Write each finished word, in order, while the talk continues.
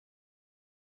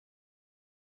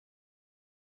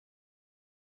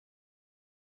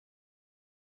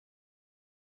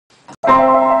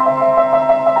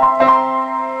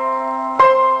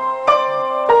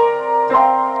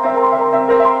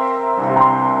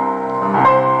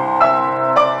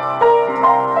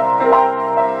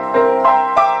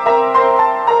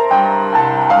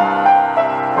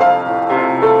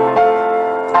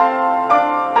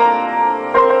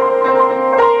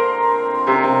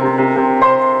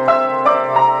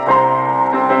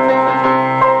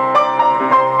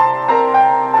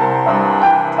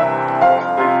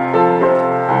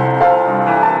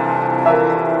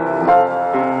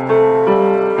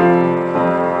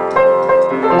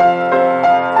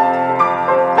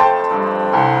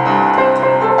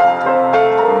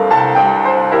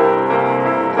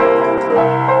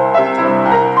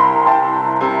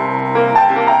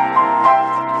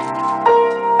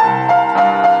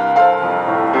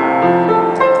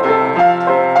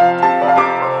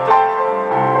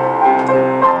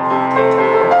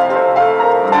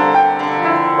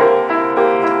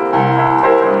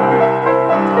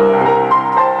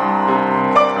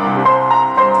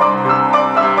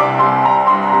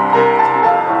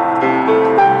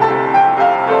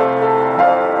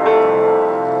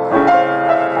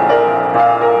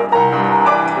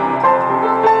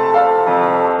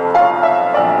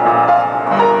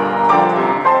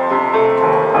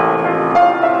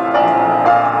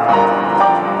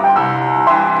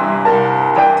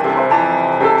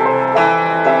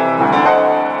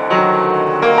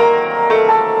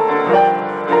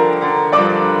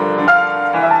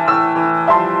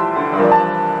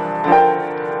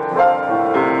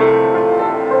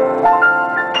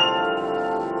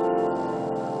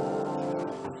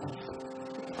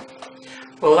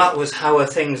was How Are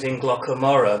Things in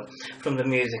Glockamora from the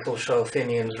musical show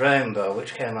Finian's Rainbow,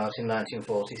 which came out in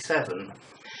 1947.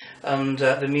 And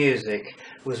the music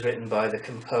was written by the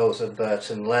composer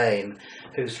Burton Lane,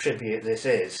 whose tribute this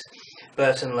is.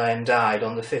 Burton Lane died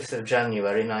on the 5th of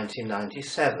January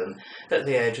 1997 at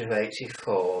the age of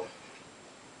 84.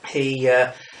 He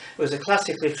was a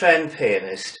classically trained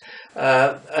pianist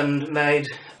and made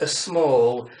a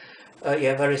small,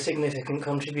 very significant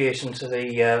contribution to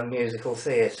the musical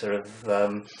theatre of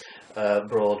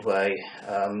Broadway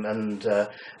and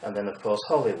then of course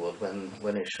Hollywood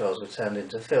when his shows were turned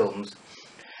into films.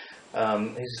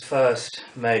 His first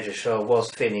major show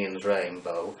was Finian's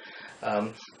Rainbow,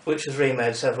 which was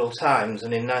remade several times,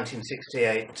 and in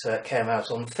 1968 came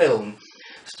out on film,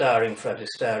 starring Fred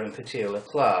Astaire and Petula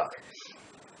Clark.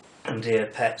 And Dear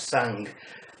Pet sang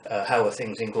How Are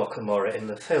Things in Glockamora in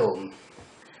the film.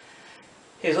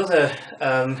 His other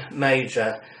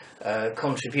major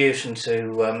contribution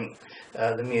to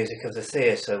the music of the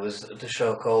theatre was the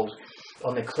show called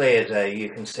On a Clear Day You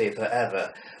Can See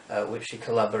Forever, which he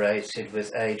collaborated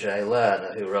with A.J.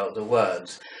 Lerner, who wrote the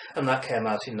words, and that came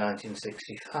out in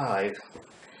 1965.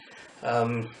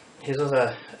 His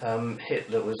other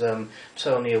hit that was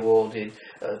Tony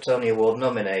Award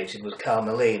nominated was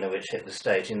Carmelina, which hit the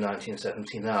stage in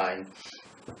 1979.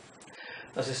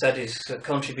 As I said, his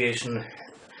contribution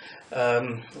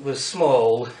was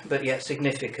small but yet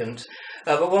significant.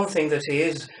 But one thing that he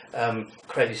is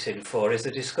credited for is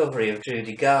the discovery of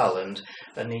Judy Garland,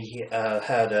 and he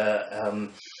heard her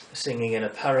singing in a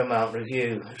Paramount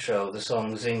Revue show the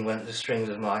song Zing Went the Strings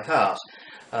of My Heart.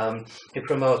 He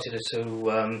promoted her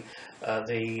to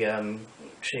the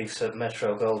chiefs at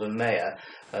Metro Goldwyn Mayer,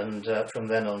 and from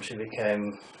then on she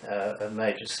became a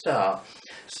major star.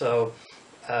 So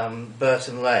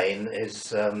Burton Lane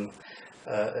has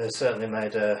certainly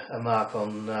made a mark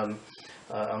on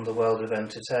the world of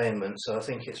entertainment, so I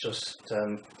think it's just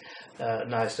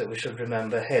nice that we should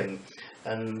remember him.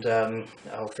 And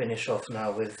I'll finish off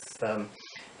now with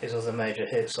his other major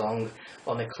hit song,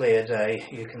 On a Clear Day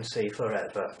You Can See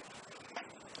Forever.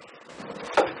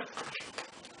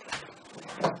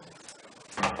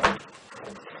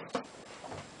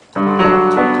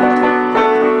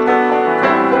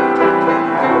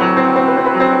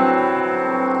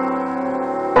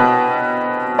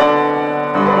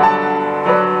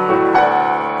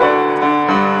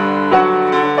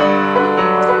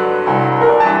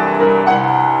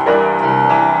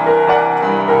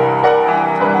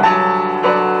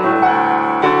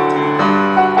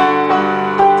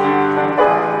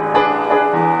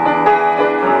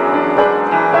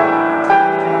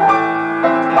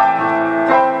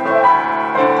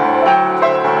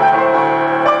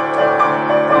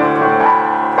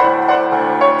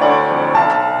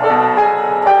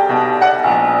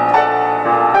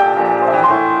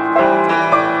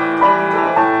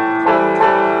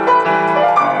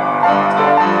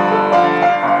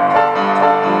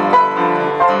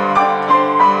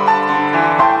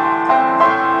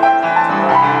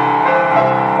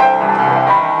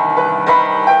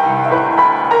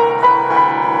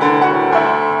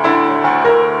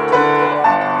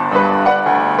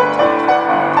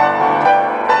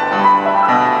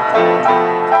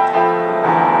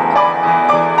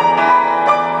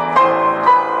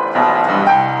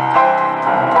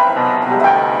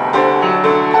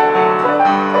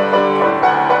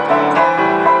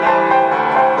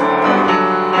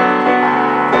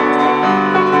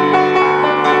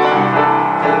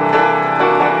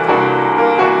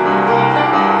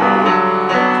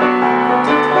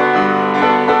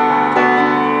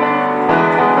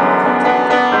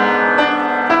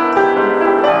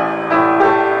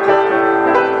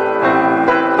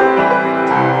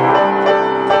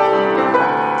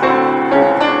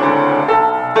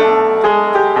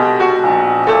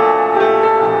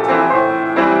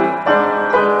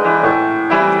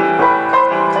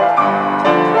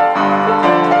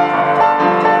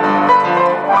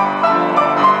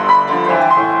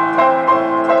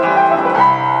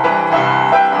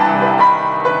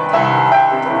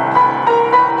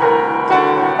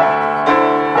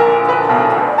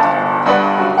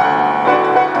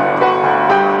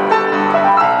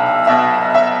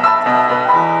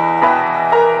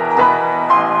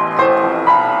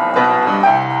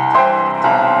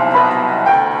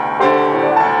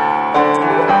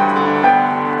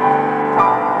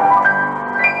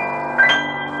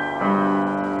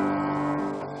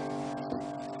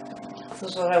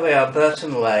 So there we are,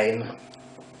 Burton Lane,